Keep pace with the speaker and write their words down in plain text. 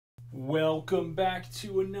Welcome back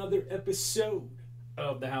to another episode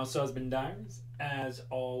of the House Husband Diaries. As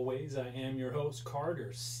always, I am your host,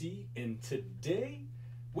 Carter C. And today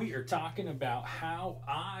we are talking about how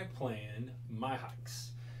I plan my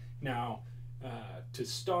hikes. Now, to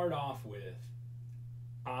start off with,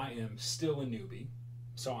 I am still a newbie,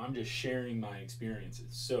 so I'm just sharing my experiences.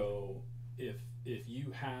 So if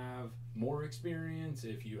you have more experience,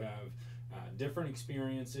 if you have different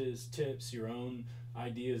experiences, tips, your own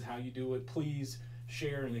ideas, how you do it, please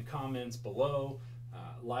share in the comments below.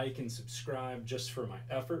 Like and subscribe just for my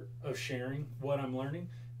effort of sharing what I'm learning.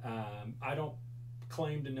 I don't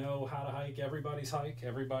claim to know how to hike everybody's hike.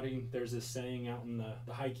 There's this saying out in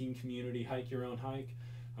the hiking community, hike your own hike.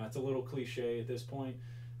 It's a little cliche at this point.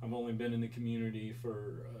 I've only been in the community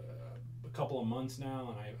for a couple of months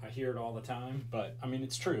now, and I hear it all the time, but I mean,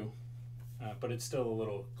 it's true. But it's still a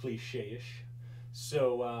little cliche-ish.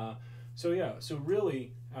 So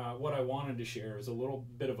really, what I wanted to share is a little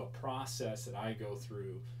bit of a process that I go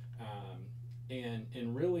through,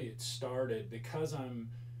 and really it started because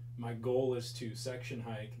my goal is to section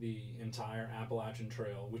hike the entire Appalachian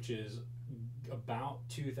Trail, which is about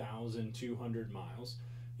 2,200 miles,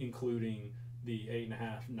 including the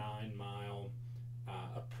 8.5, 9-mile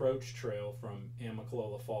approach trail from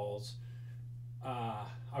Amicalola Falls.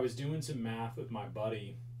 I was doing some math with my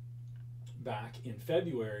buddy back in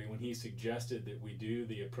February when he suggested that we do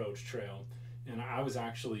the approach trail, and I was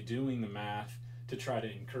actually doing the math to try to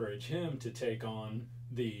encourage him to take on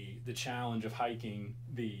the challenge of hiking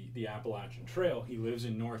the Appalachian Trail. He lives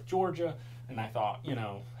in North Georgia, and I thought,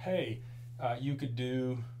 hey, you could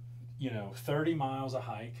do 30 miles a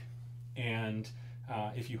hike, and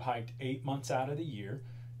if you hiked 8 months out of the year,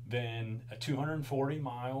 then 240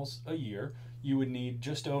 miles a year, you would need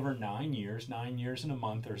just over 9 years and a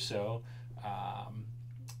month or so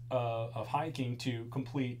of hiking to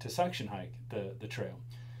section hike the trail.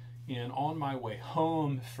 And on my way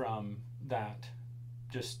home from that,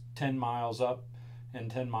 just 10 miles up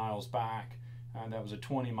and 10 miles back, that was a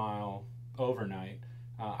 20-mile overnight,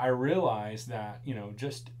 I realized that,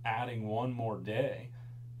 just adding one more day,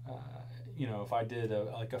 if I did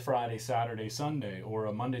a Friday, Saturday, Sunday, or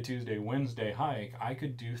a Monday, Tuesday, Wednesday hike, I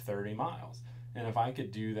could do 30 miles. And if I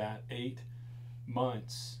could do that 8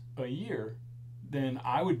 months a year, then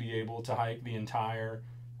I would be able to hike the entire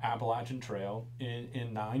Appalachian Trail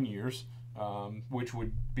in 9 years, which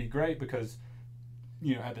would be great because,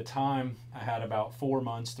 at the time I had about 3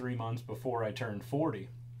 months before I turned 41.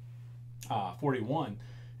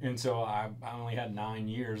 And so I only had 9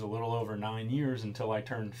 years, a little over 9 years until I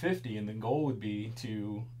turned 50. And the goal would be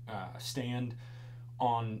to stand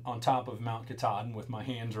on top of Mount Katahdin with my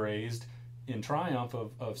hands raised in triumph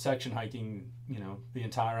of section hiking, the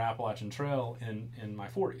entire Appalachian Trail in my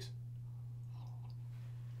 40s.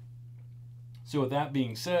 So with that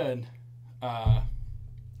being said, I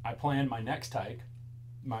planned my next hike,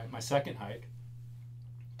 my second hike,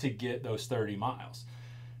 to get those 30 miles.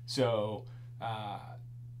 So,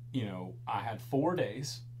 I had 4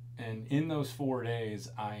 days, and in those 4 days,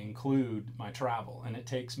 I include my travel, and it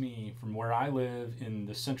takes me from where I live in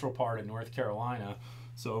the central part of North Carolina,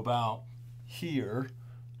 so about here,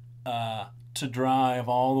 to drive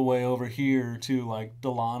all the way over here to like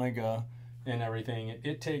Dahlonega and everything.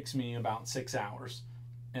 It takes me about 6 hours,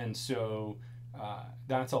 and so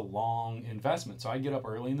that's a long investment. So I get up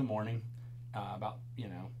early in the morning, about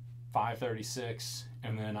 5:36,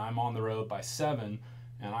 and then I'm on the road by 7,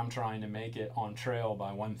 and I'm trying to make it on trail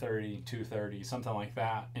by 1:30, 2:30, something like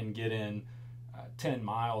that, and get in 10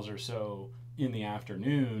 miles or so in the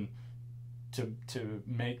afternoon to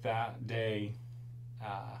make that day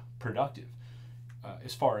productive.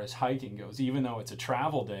 As far as hiking goes, even though it's a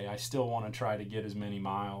travel day, I still want to try to get as many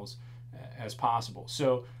miles as possible.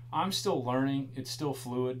 So I'm still learning, it's still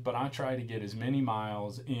fluid, but I try to get as many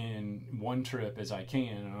miles in one trip as I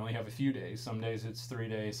can. And I only have a few days. Some days it's 3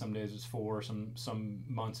 days, some days it's 4, some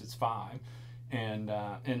months it's 5. And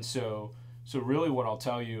so really what I'll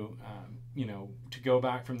tell you, to go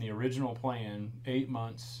back from the original plan, 8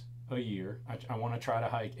 months a year, I want to try to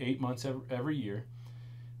hike 8 months every year.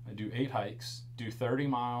 I do 8 hikes, do 30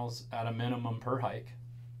 miles at a minimum per hike,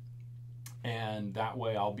 and that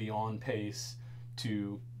way I'll be on pace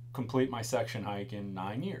to complete my section hike in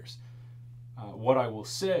 9 years. What I will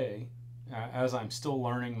say, as I'm still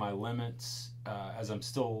learning my limits, as I'm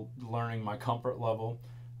still learning my comfort level,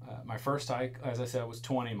 my first hike, as I said, was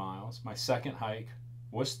 20 miles. My second hike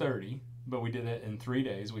was 30, but we did it in 3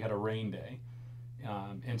 days. We had a rain day.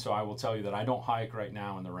 And so I will tell you that I don't hike right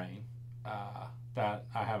now in the rain. That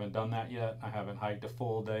I haven't done that yet. I haven't hiked a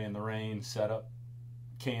full day in the rain, set up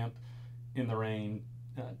camp in the rain,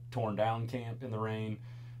 torn down camp in the rain.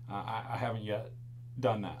 I haven't yet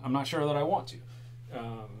done that. I'm not sure that I want to.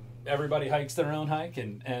 Everybody hikes their own hike,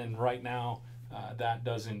 and right now that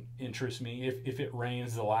doesn't interest me. If it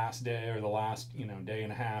rains the last day or the last day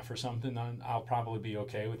and a half or something, then I'll probably be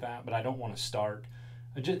okay with that. But I don't want to start.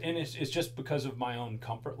 It's just because of my own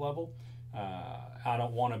comfort level. I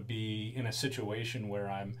don't want to be in a situation where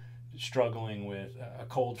I'm struggling with a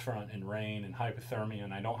cold front and rain and hypothermia,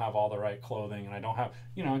 and I don't have all the right clothing, and I don't have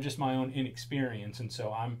just my own inexperience, and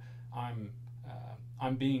so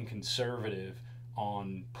I'm being conservative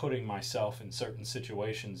on putting myself in certain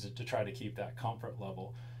situations to try to keep that comfort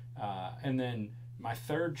level. And then my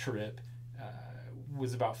third trip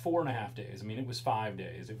was about 4.5 days. I mean, it was 5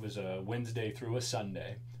 days. It was a Wednesday through a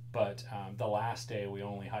Sunday, but the last day we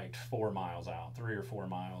only hiked 4 miles out, 3 or 4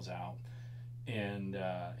 miles out, and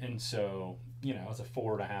so it's a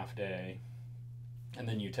 4.5 day. And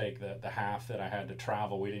then you take the half that I had to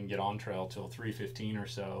travel. We didn't get on trail till 3:15 or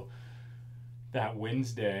so that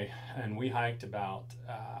Wednesday, and we hiked about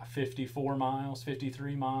 54 miles,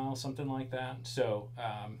 53 miles, something like that. So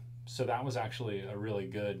that was actually a really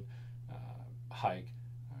good hike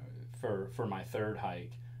for my third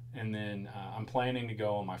hike. And then I'm planning to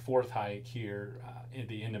go on my fourth hike here at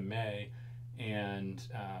the end of May. And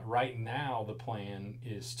right now the plan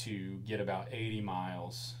is to get about 80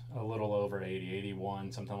 miles, a little over 80,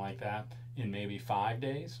 81, something like that, in maybe 5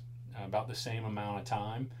 days, about the same amount of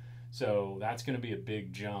time. So that's going to be a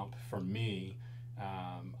big jump for me.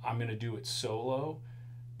 I'm going to do it solo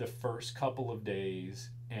the first couple of days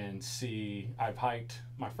and see. I've hiked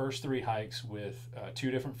my first 3 hikes with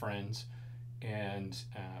 2 different friends, and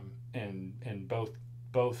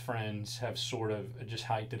both friends have sort of just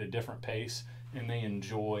hiked at a different pace, and they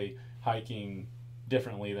enjoy hiking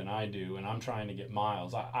differently than I do, and I'm trying to get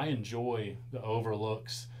miles. I enjoy the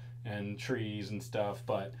overlooks and trees and stuff,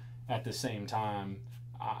 but at the same time,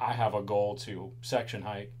 I have a goal to section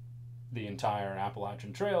hike the entire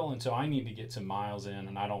Appalachian Trail, and so I need to get some miles in,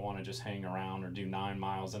 and I don't want to just hang around or do 9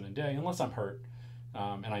 miles in a day unless I'm hurt,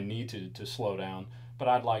 and I need to slow down. But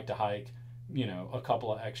I'd like to hike a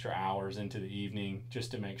couple of extra hours into the evening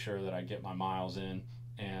just to make sure that I get my miles in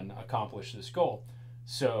and accomplish this goal.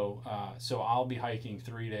 So I'll be hiking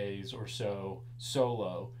 3 days or so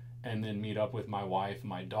solo, and then meet up with my wife,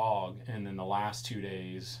 my dog, and then the last 2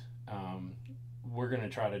 days we're gonna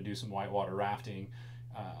try to do some whitewater rafting,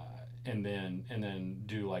 and then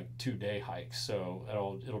do like 2-day hikes. So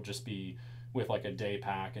it'll just be with like a day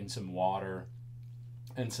pack and some water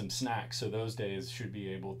and some snacks. So those days should be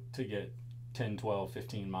able to get 10, 12,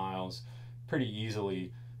 15 miles pretty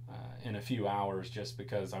easily in a few hours, just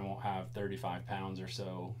because I won't have 35 pounds or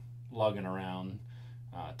so lugging around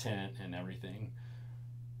tent and everything.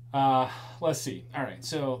 Let's see. All right,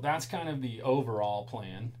 so that's kind of the overall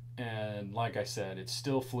plan. And like I said, it's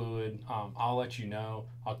still fluid. I'll let you know.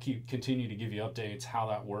 I'll continue to give you updates how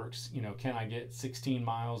that works. Can I get 16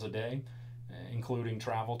 miles a day, including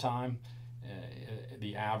travel time,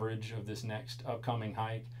 the average of this next upcoming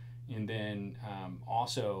hike? And then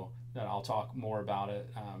also that I'll talk more about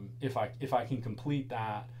it. If I can complete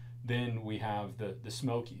that, then we have the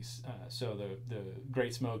Smokies. So the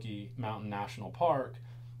Great Smoky Mountain National Park,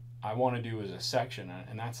 I want to do as a section,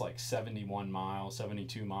 and that's like 71 miles,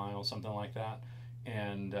 72 miles, something like that.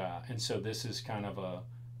 And so this is kind of a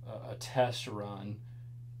test run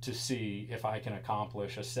to see if I can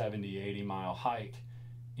accomplish a 70, 80 mile hike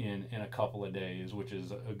in a couple of days, which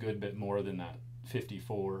is a good bit more than that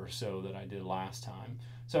 54 or so that I did last time.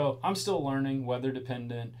 So I'm still learning, weather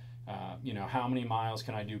dependent. How many miles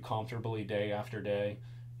can I do comfortably day after day,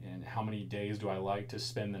 and how many days do I like to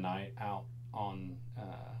spend the night out on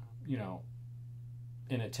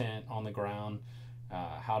in a tent on the ground?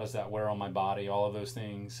 How does that wear on my body? All of those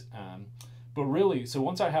things. But really, so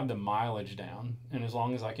once I have the mileage down, and as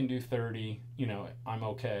long as I can do 30, I'm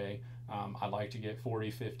okay. I'd like to get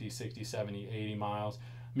 40, 50, 60, 70, 80 miles.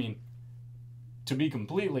 I mean, to be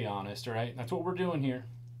completely honest, right, that's what we're doing here.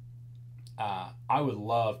 I would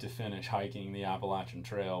love to finish hiking the Appalachian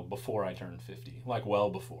Trail before I turn 50, like well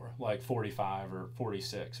before, like 45 or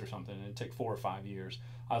 46 or something. It'd take 4 or 5 years.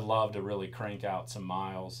 I'd love to really crank out some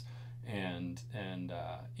miles, and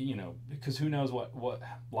because who knows what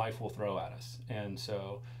life will throw at us. And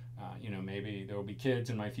so, maybe there will be kids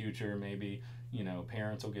in my future. Maybe,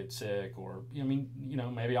 parents will get sick, or,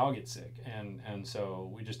 maybe I'll get sick. And so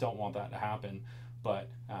we just don't want that to happen. But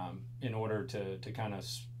in order to kind of,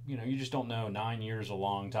 you just don't know. 9 years is a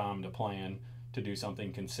long time to plan to do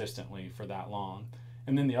something consistently for that long.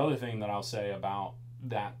 And then the other thing that I'll say about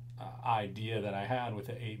that idea that I had with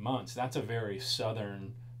the 8 months, that's a very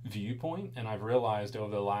southern viewpoint. And I've realized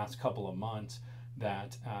over the last couple of months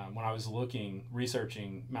that when I was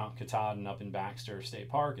researching Mount Katahdin up in Baxter State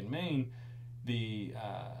Park in Maine, the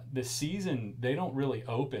season, they don't really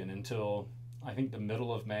open until I think the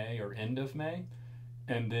middle of May or end of May,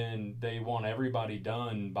 and then they want everybody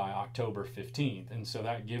done by October 15th, and so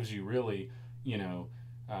that gives you really,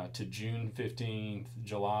 to June 15th,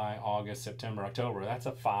 July, August, September, October. That's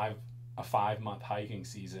a 5-month hiking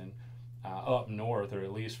season up north, or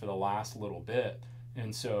at least for the last little bit.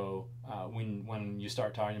 And so when you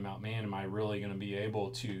start talking about, man, am I really going to be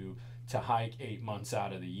able to hike 8 months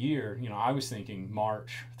out of the year? I was thinking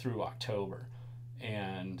March through October,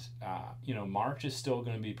 and March is still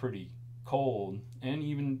going to be pretty cold, and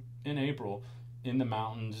even in April in the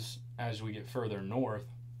mountains as we get further north.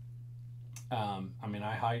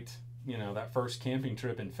 I hiked, that first camping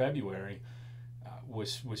trip in February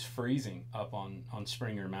was freezing up on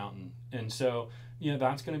Springer Mountain, and so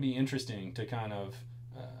that's going to be interesting to kind of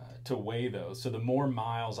to weigh those. So the more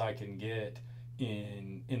miles I can get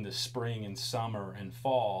in the spring and summer and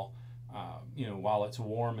fall, while it's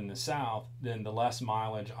warm in the south, then the less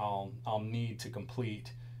mileage I'll need to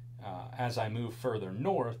complete as I move further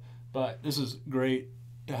north. But this is great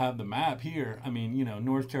to have the map here.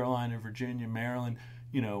 North Carolina, Virginia, Maryland.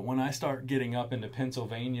 When I start getting up into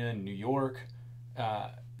Pennsylvania and New York,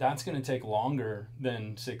 that's going to take longer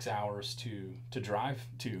than 6 hours to drive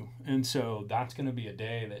to. And so that's going to be a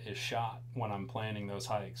day that is shot when I'm planning those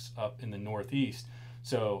hikes up in the Northeast.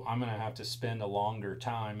 So I'm going to have to spend a longer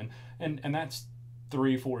time. And that's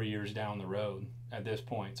 3-4 years down the road at this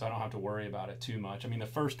point. So I don't have to worry about it too much. The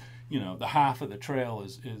first, the half of the trail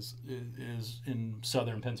is in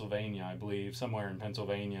southern Pennsylvania, I believe, somewhere in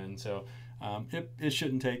Pennsylvania. And so it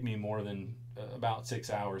shouldn't take me more than about 6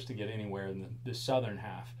 hours to get anywhere in the southern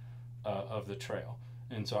half of the trail,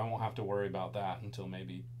 and so I won't have to worry about that until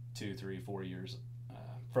maybe 2, 3, 4 years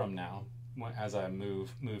from now, as I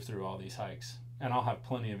move through all these hikes, and I'll have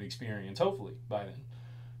plenty of experience hopefully by then.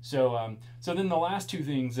 So then the last two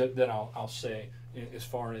things that I'll say as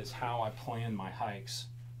far as how I plan my hikes,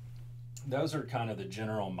 those are kind of the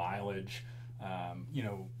general mileage,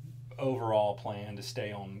 overall plan to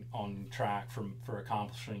stay on track for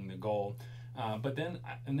accomplishing the goal. But then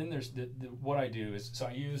there's what I do is, so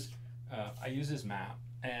I use this map,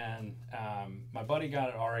 and my buddy got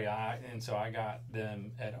it at REI, and so I got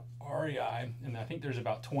them at REI, and I think there's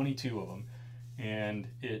about 22 of them, and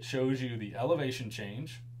it shows you the elevation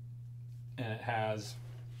change, and it has,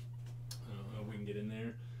 I don't know if we can get in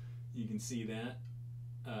there, you can see that,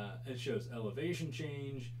 it shows elevation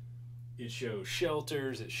change, it shows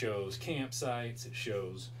shelters, it shows campsites, it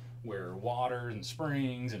shows where water and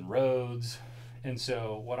springs and roads. And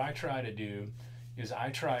so what I try to do is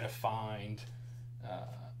I try to find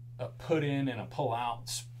a put in and a pull out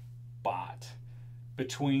spot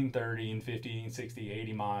between 30 and 50 and 60,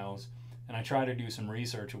 80 miles. And I try to do some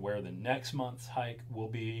research of where the next month's hike will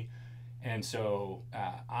be. And so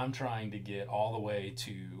I'm trying to get all the way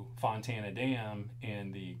to Fontana Dam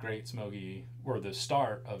and the Great Smoky, or the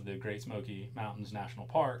start of the Great Smoky Mountains National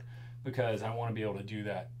Park, because I want to be able to do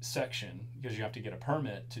that section, because you have to get a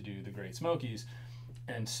permit to do the Great Smokies.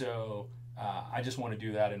 And so I just want to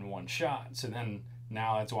do that in one shot. So then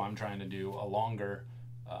now that's why I'm trying to do a longer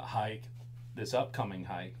hike, this upcoming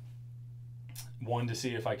hike. One, to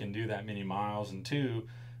see if I can do that many miles, and two,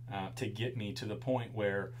 to get me to the point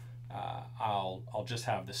where I'll just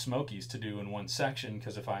have the Smokies to do in one section,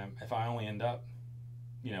 because if I only end up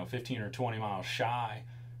 15 or 20 miles shy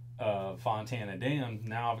of Fontana Dam,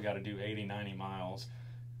 now I've got to do 80, 90 miles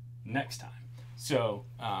next time. So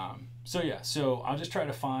I'll just try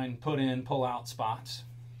to find put in, pull out spots,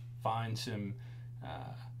 find some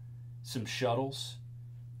shuttles,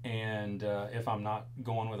 and if I'm not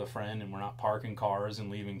going with a friend and we're not parking cars and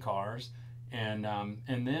leaving cars, and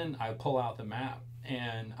then I pull out the map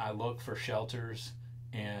and I look for shelters,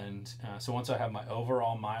 and so once I have my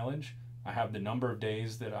overall mileage, I have the number of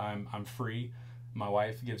days that I'm free. My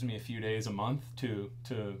wife gives me a few days a month to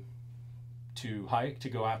hike, to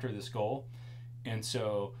go after this goal, and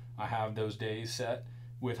so I have those days set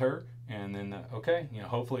with her, and then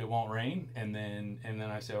hopefully it won't rain, and then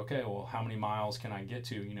I say, okay, well, how many miles can I get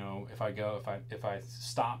to? If I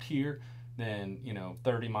stop here, then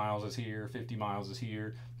 30 miles is here, 50 miles is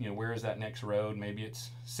here. Where is that next road? Maybe it's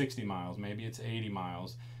 60 miles, maybe it's 80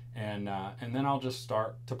 miles, and then I'll just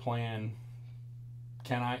start to plan.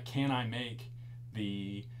 Can I make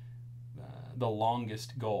the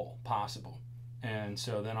longest goal possible? And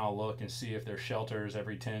so then I'll look and see if there's shelters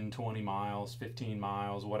every 10, 20 miles, 15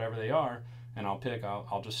 miles, whatever they are, and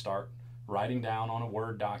I'll just start writing down on a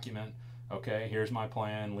Word document okay, here's my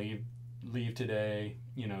plan. Leave today.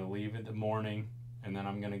 Leave in the morning, and then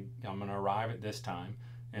I'm gonna arrive at this time,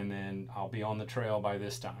 and then I'll be on the trail by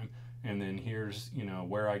this time, and then here's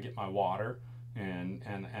where I get my water, and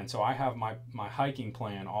so I have my hiking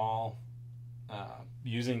plan all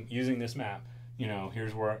using this map.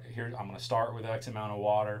 Here's I'm gonna start with X amount of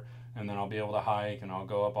water, and then I'll be able to hike, and I'll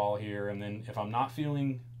go up all here, and then if I'm not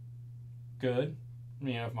feeling good,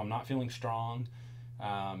 if I'm not feeling strong,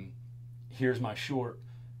 here's my short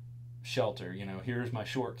shelter, here's my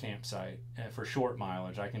short campsite for short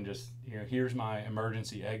mileage. I can just, here's my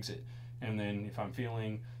emergency exit. And then if I'm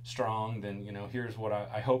feeling strong, then, here's what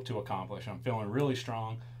I hope to accomplish. I'm feeling really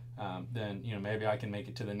strong, then, maybe I can make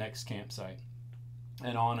it to the next campsite,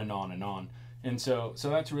 and on and on and on. And so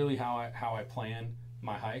that's really how I plan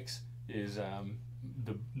my hikes. Is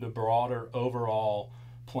the broader overall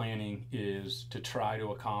planning is to try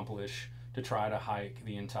to hike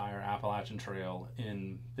the entire Appalachian Trail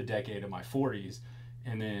in the decade of my 40s,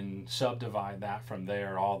 and then subdivide that from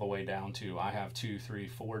there all the way down to I have 2, 3,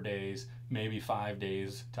 4 days, maybe 5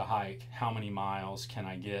 days to hike. How many miles can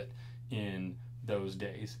I get in those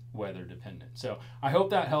days, weather dependent? So I hope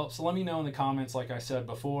that helps. Let me know in the comments, like I said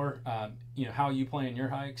before, how you plan your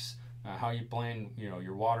hikes, how you plan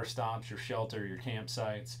your water stops, your shelter, your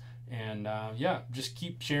campsites. And just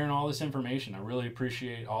keep sharing all this information. I really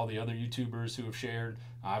appreciate all the other YouTubers who have shared.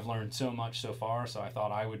 I've learned so much so far, so I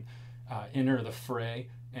thought I would enter the fray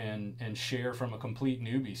and share from a complete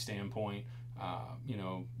newbie standpoint,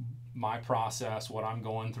 my process, what I'm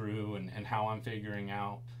going through, and how I'm figuring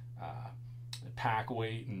out pack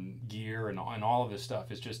weight and gear and all of this stuff.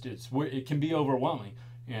 It can be overwhelming,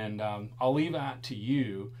 and I'll leave that to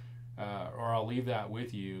you. Or I'll leave that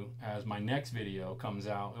with you as my next video comes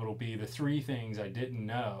out. It'll be the 3 things I didn't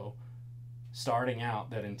know starting out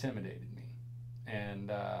that intimidated me.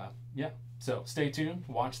 And so stay tuned.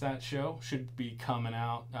 Watch that show. Should be coming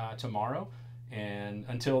out tomorrow. And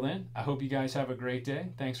until then, I hope you guys have a great day.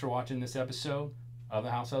 Thanks for watching this episode of the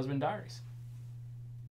House Husband Diaries.